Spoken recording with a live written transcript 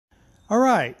All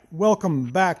right,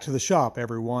 welcome back to the shop,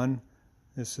 everyone.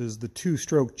 This is the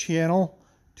two-stroke channel,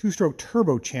 two-stroke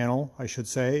turbo channel, I should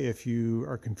say, if you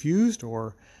are confused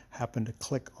or happen to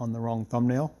click on the wrong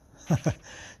thumbnail.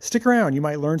 Stick around, you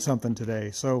might learn something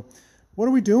today. So what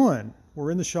are we doing?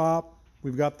 We're in the shop.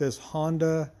 We've got this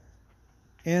Honda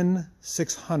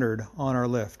N600 on our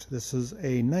lift. This is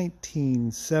a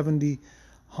 1970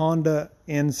 Honda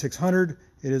N600.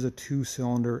 It is a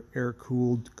two-cylinder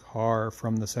air-cooled car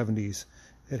from the 70s.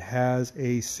 It has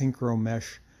a synchro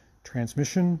mesh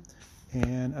transmission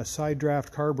and a side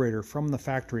draft carburetor from the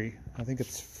factory. I think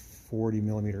it's 40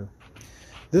 millimeter.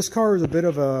 This car is a bit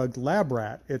of a lab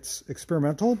rat. It's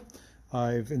experimental.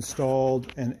 I've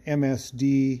installed an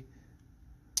MSD,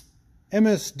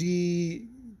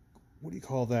 what do you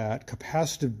call that?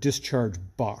 Capacitive discharge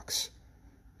box.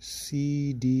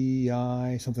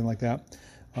 CDI, something like that.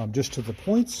 Just to the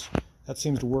points. That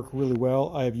seems to work really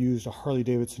well. I have used a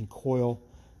Harley-Davidson coil.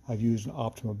 I've used an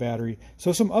Optima battery.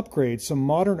 So some upgrades, some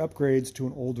modern upgrades to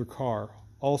an older car.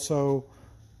 Also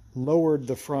lowered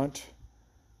the front,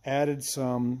 added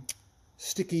some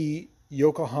sticky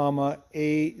Yokohama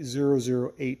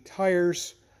A008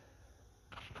 tires,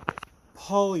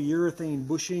 polyurethane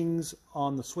bushings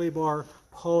on the sway bar,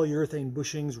 polyurethane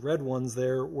bushings, red ones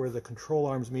there where the control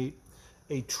arms meet,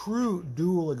 a true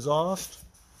dual exhaust.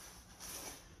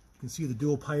 You can see the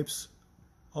dual pipes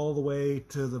all the way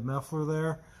to the muffler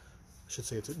there. I should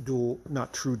say it's a dual,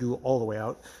 not true dual all the way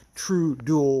out. True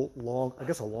dual long, I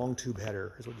guess a long tube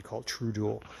header is what you call it, true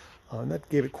dual. And that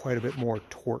gave it quite a bit more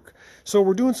torque. So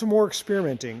we're doing some more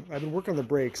experimenting. I've been working on the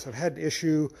brakes. I've had an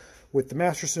issue with the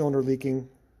master cylinder leaking.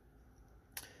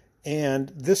 And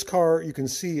this car, you can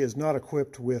see, is not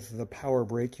equipped with the power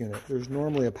brake unit. There's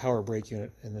normally a power brake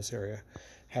unit in this area. It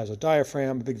has a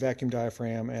diaphragm, a big vacuum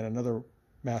diaphragm, and another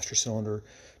master cylinder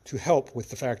to help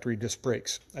with the factory disc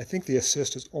brakes. I think the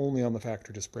assist is only on the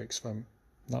factory disc brakes, if I'm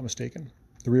not mistaken.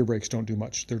 The rear brakes don't do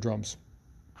much. They're drums.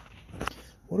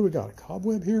 What do we got? A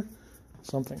cobweb here?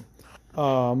 Something.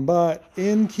 But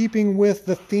in keeping with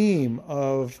the theme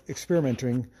of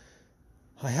experimenting,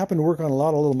 I happen to work on a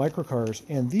lot of little microcars,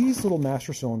 and these little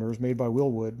master cylinders made by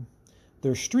Wilwood,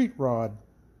 they're street rod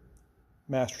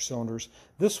master cylinders.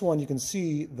 This one, you can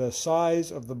see the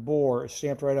size of the bore is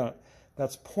stamped right on it.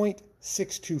 That's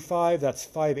 0.625, that's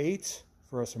 5/8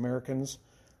 for us Americans.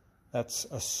 That's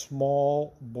a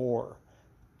small bore.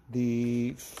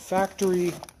 The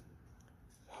factory,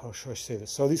 how should I say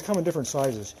this? So these come in different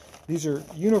sizes. These are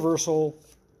universal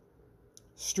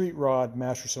street rod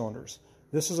master cylinders.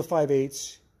 This is a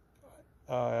 5/8.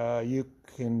 You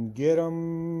can get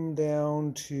them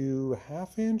down to a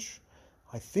 1/2 inch.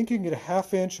 I think you can get a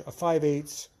 1/2 inch, a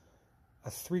 5/8, a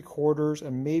 3/4,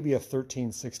 and maybe a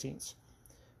 13/16.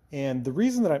 And the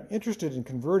reason that I'm interested in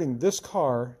converting this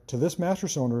car to this master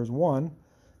cylinder is, one,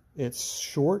 it's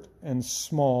short and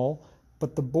small,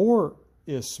 but the bore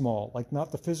is small. Like,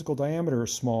 not the physical diameter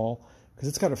is small, because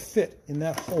it's got to fit in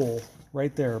that hole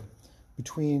right there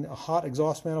between a hot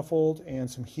exhaust manifold and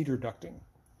some heater ducting.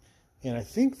 And I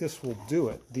think this will do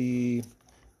it. The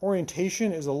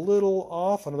orientation is a little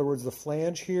off. In other words, the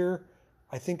flange here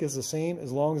I think is the same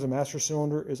as long as the master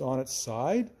cylinder is on its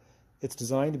side. It's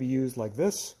designed to be used like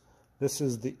this. This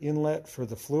is the inlet for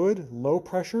the fluid, low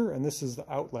pressure, and this is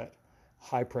the outlet,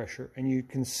 high pressure. And you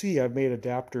can see I've made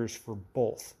adapters for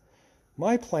both.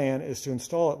 My plan is to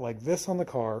install it like this on the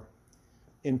car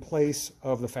in place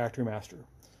of the factory master.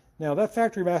 Now, that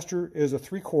factory master is a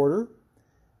 3/4,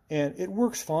 and it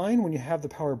works fine when you have the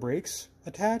power brakes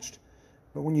attached,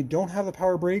 but when you don't have the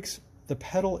power brakes, the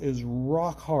pedal is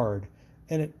rock hard,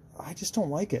 and I just don't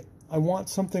like it. I want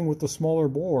something with the smaller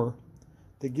bore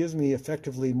that gives me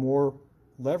effectively more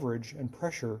leverage and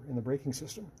pressure in the braking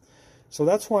system. So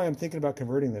that's why I'm thinking about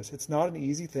converting this. It's not an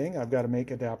easy thing. I've got to make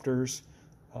adapters,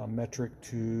 metric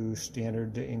to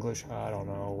standard to English. I don't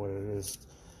know what it is.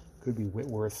 Could be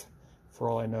Whitworth for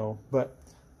all I know. But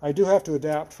I do have to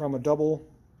adapt from a double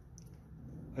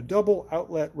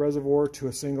outlet reservoir to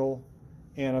a single,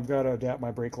 and I've got to adapt my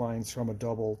brake lines from a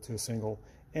double to a single.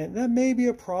 And that may be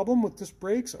a problem with disc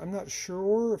brakes. I'm not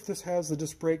sure if this has the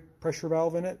disc brake pressure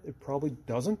valve in it. It probably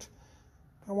doesn't.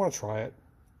 I want to try it.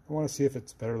 I want to see if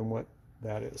it's better than what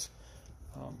that is.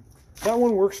 That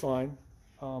one works fine,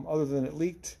 other than it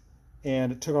leaked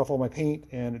and it took off all my paint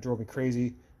and it drove me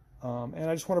crazy. And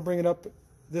I just want to bring it up,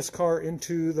 this car,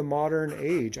 into the modern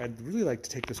age. I'd really like to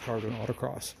take this car to an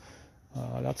autocross.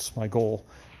 That's my goal.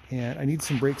 And I need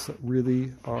some brakes that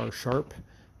really are sharp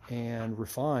and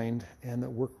refined and that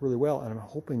work really well, and I'm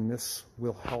hoping this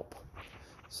will help.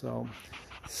 So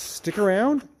stick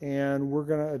around and we're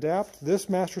going to adapt this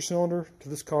master cylinder to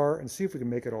this car and see if we can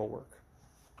make it all work.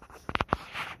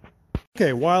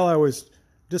 Okay, while I was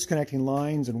disconnecting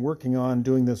lines and working on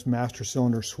doing this master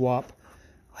cylinder swap,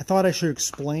 I thought I should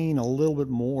explain a little bit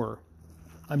more.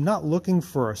 I'm not looking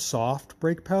for a soft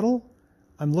brake pedal.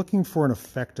 I'm looking for an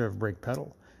effective brake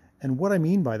pedal. And what I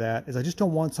mean by that is I just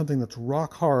don't want something that's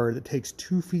rock hard that takes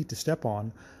 2 feet to step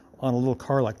on a little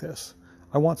car like this.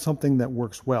 I want something that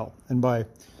works well. And by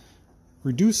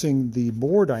reducing the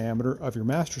bore diameter of your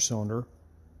master cylinder,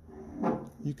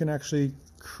 you can actually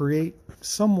create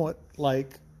somewhat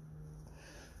like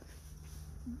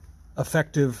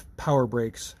effective power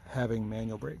brakes having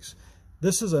manual brakes.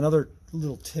 This is another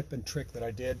little tip and trick that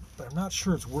I did, but I'm not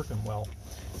sure it's working well.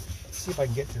 Let's see if I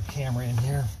can get your camera in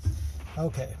here.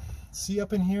 Okay, see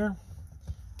up in here?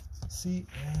 See,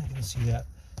 you can see that.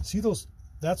 See those,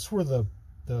 that's where the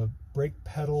brake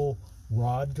pedal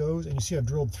rod goes, and you see I've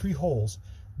drilled 3 holes.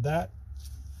 That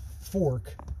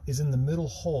fork is in the middle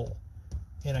hole,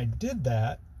 and I did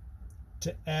that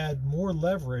to add more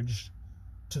leverage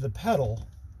to the pedal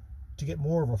to get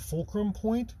more of a fulcrum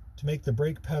point to make the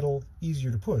brake pedal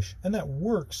easier to push. And that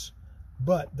works,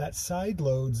 but that side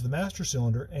loads the master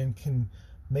cylinder and can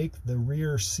make the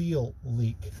rear seal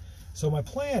leak. So my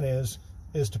plan is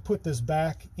to put this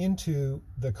back into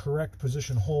the correct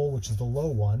position hole, which is the low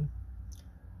one,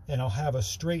 and I'll have a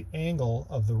straight angle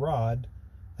of the rod,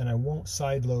 and I won't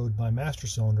side load my master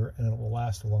cylinder, and it will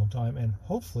last a long time. And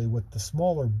hopefully with the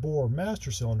smaller bore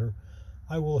master cylinder,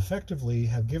 I will effectively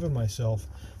have given myself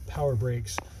power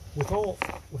brakes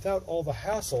without all the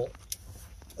hassle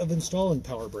of installing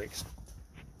power brakes.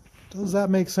 Does that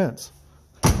make sense?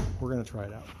 We're going to try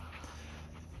it out.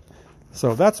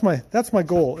 So that's my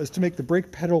goal, is to make the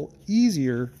brake pedal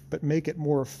easier but make it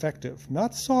more effective.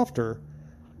 Not softer,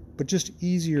 but just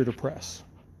easier to press.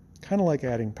 Kind of like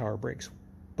adding power brakes,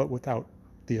 but without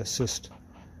the assist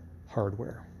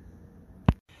hardware.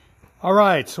 All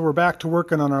right, so we're back to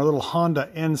working on our little Honda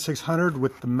N600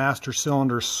 with the master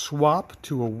cylinder swap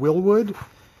to a Wilwood.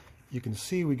 You can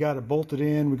see we got it bolted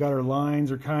in. We got our lines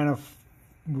are kind of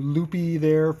loopy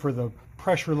there for the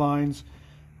pressure lines.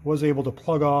 Was able to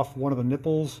plug off one of the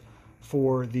nipples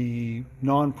for the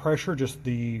non-pressure, just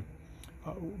the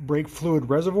brake fluid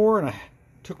reservoir, and it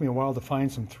took me a while to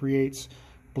find some 3/8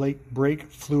 brake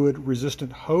fluid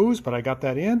resistant hose, but I got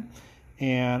that in.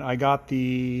 And I got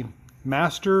the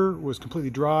master, was completely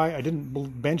dry. I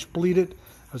didn't bench bleed it.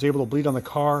 I was able to bleed on the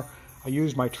car. I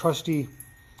used my trusty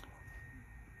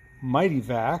Mighty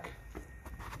Vac.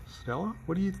 Stella,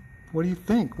 what do you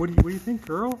think? What do you think,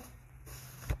 girl?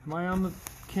 Am I on the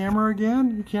camera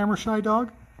again? You camera shy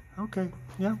dog? Okay,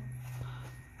 yeah.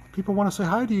 People want to say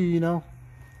hi to you, you know.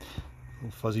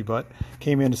 Little fuzzy butt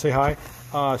came in to say hi.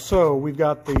 So we've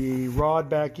got the rod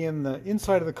back in the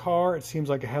inside of the car. It seems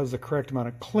like it has the correct amount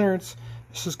of clearance.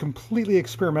 This is completely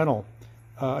experimental.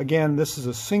 Again, this is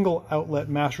a single outlet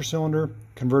master cylinder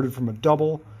converted from a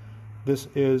double. This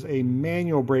is a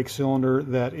manual brake cylinder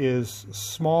that is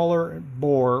smaller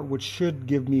bore, which should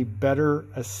give me better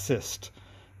assist,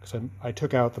 because I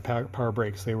took out the power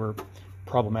brakes. They were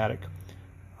problematic.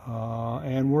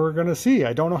 And we're going to see.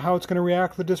 I don't know how it's going to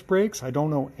react to the disc brakes. I don't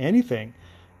know anything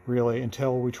really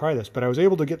until we try this. But I was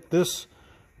able to get this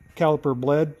caliper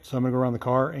bled, so I'm going to go around the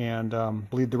car and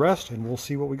bleed the rest, and we'll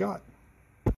see what we got.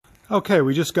 Okay,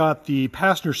 we just got the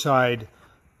passenger side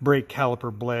brake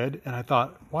caliper bled, and I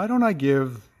thought, why don't I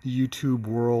give the YouTube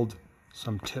world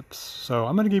some tips? So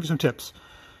I'm going to give you some tips.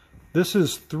 This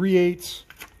is 3/8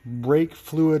 brake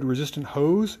fluid resistant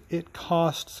hose. It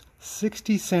costs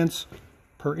 60 cents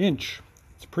per inch.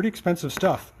 It's pretty expensive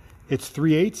stuff. It's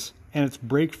 3/8 and it's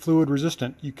brake fluid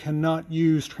resistant. You cannot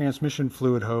use transmission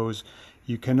fluid hose.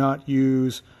 You cannot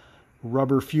use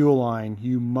rubber fuel line.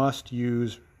 You must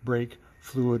use brake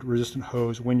fluid resistant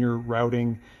hose when you're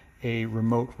routing a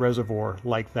remote reservoir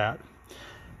like that.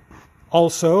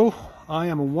 Also, I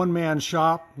am a one-man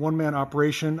shop, one-man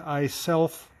operation. I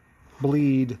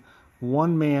self-bleed,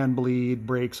 one-man bleed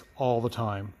brakes all the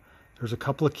time. There's a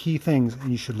couple of key things,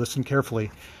 and you should listen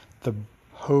carefully. The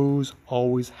hose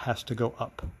always has to go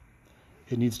up.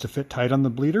 It needs to fit tight on the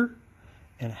bleeder,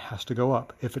 and it has to go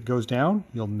up. If it goes down,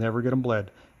 you'll never get them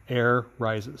bled. Air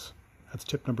rises. That's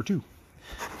tip number 2.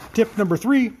 Tip number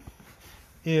 3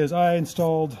 is I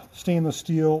installed stainless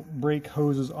steel brake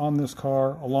hoses on this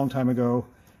car a long time ago,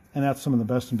 and that's some of the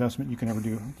best investment you can ever do.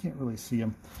 You can't really see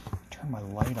them. Turn my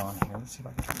light on here. Let's see if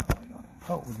I can turn my light on.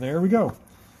 Oh, there we go.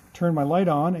 Turn my light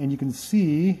on, and you can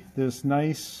see this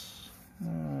nice,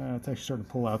 it's actually starting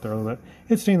to pull out there a little bit.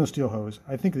 It's stainless steel hose.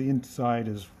 I think the inside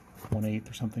is 1/8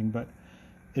 or something, but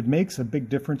it makes a big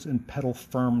difference in pedal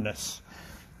firmness.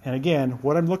 And again,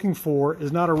 what I'm looking for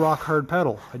is not a rock hard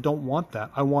pedal. I don't want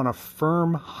that. I want a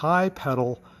firm, high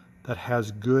pedal that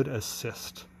has good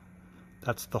assist.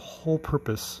 That's the whole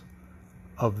purpose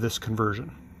of this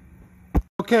conversion.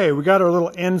 Okay, we got our little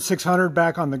N600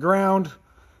 back on the ground.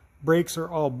 Brakes are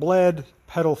all bled,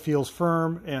 pedal feels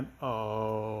firm, and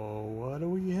oh, what do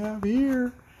we have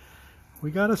here?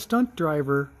 We got a stunt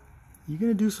driver. You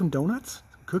gonna do some donuts,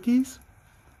 some cookies,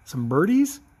 some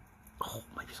birdies? Oh,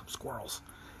 maybe some squirrels.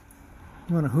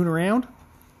 You wanna hoot around?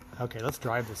 Okay, let's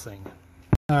drive this thing.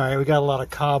 All right, we got a lot of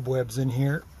cobwebs in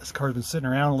here. This car's been sitting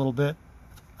around a little bit.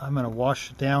 I'm gonna wash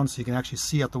it down so you can actually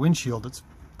see out the windshield. It's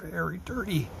very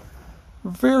dirty.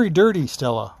 Very dirty,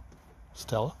 Stella.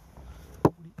 Stella?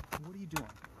 What are you doing?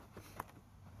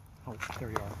 Oh, there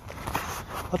you are.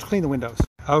 Let's clean the windows.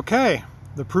 Okay,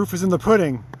 the proof is in the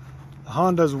pudding. The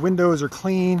Honda's windows are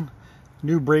clean.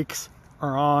 New brakes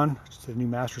are on. Just a new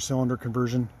master cylinder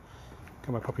conversion.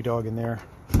 Got my puppy dog in there.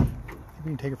 Maybe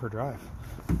we can take it for a drive.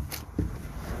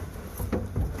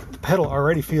 The pedal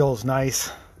already feels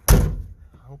nice. I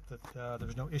hope that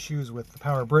there's no issues with the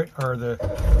power brake, or the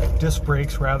disc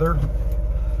brakes rather.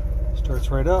 Starts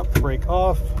right up, brake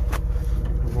off.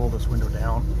 Roll this window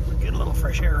down. Get a little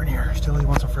fresh air in here. Still, you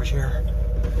want some fresh air?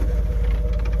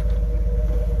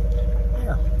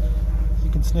 There. You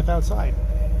can sniff outside.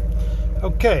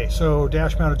 Okay, so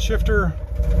dash mounted shifter.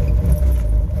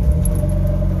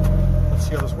 Let's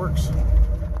see how this works.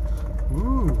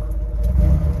 Ooh,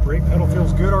 brake pedal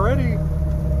feels good already.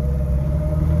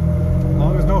 As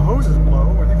long as no hoses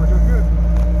blow, I think we're doing good.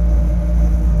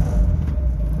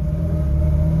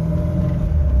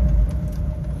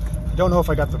 I don't know if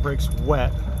I got the brakes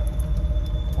wet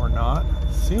or not.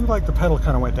 Seems like the pedal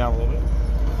kind of went down a little bit.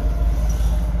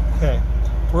 Okay,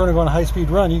 we're gonna go on a high-speed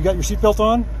run. You got your seatbelt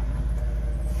on?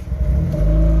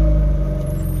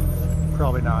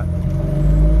 Probably not.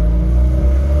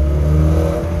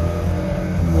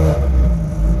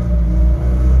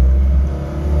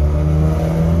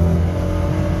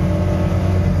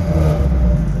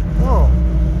 Whoa,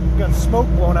 we got smoke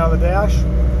blowing out of the dash.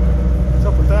 What's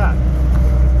up with that?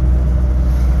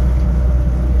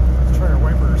 Try our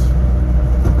wipers.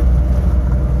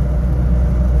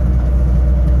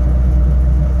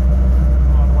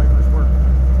 Oh, the wipers work.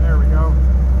 There we go.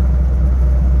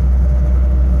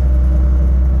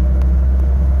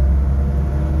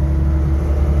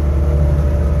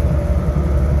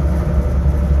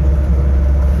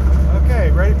 Okay,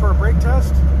 ready for a brake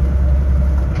test?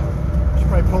 Should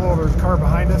probably pull over the car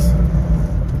behind us.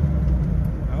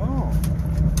 Oh,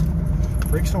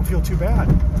 brakes don't feel too bad.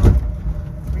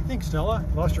 What do you think, Stella?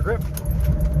 Lost your grip?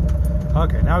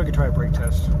 Okay, now we can try a brake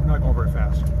test. We're not going very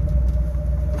fast.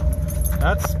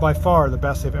 That's by far the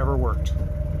best they've ever worked.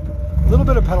 A little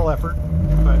bit of pedal effort,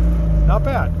 but not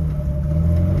bad.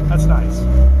 That's nice.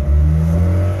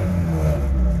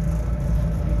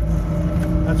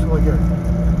 That's really good.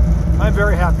 I'm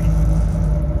very happy.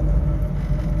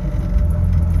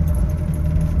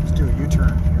 Let's do a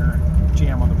U-turn here and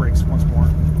jam on the brakes once more.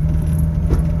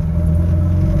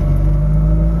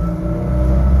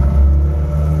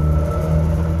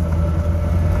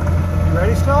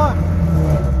 Ready, Stella?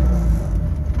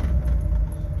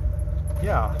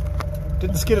 Yeah.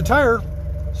 Didn't skid a tire.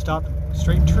 Stopped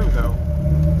straight and true, though.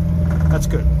 That's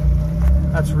good.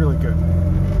 That's really good.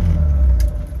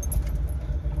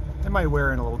 It might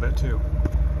wear in a little bit, too.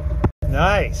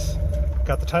 Nice.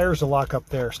 Got the tires to lock up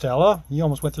there, Stella. You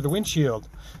almost went through the windshield.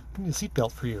 I need a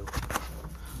seatbelt for you.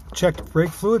 Checked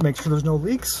brake fluid, make sure there's no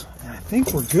leaks. And I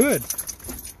think we're good.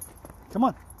 Come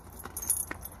on.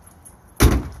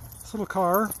 This little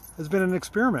car has been an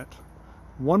experiment.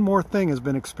 One more thing has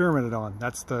been experimented on.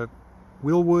 That's the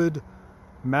Wilwood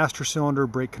master cylinder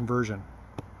brake conversion.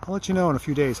 I'll let you know in a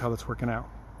few days how that's working out.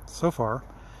 So far,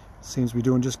 it seems to be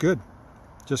doing just good.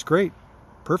 Just great.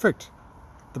 Perfect.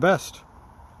 The best.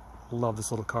 Love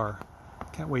this little car.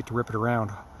 Can't wait to rip it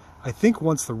around. I think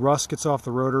once the rust gets off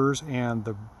the rotors and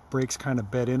the brakes kind of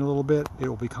bed in a little bit, it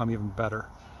will become even better.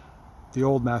 The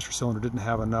old master cylinder didn't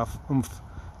have enough oomph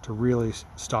to really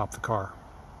stop the car.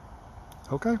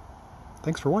 Okay,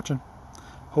 thanks for watching.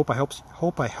 Hope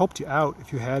I helped you out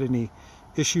if you had any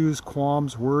issues,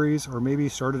 qualms, worries, or maybe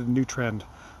started a new trend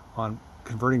on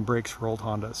converting brakes for old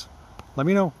Hondas. Let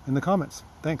me know in the comments.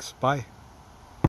 Thanks. Bye.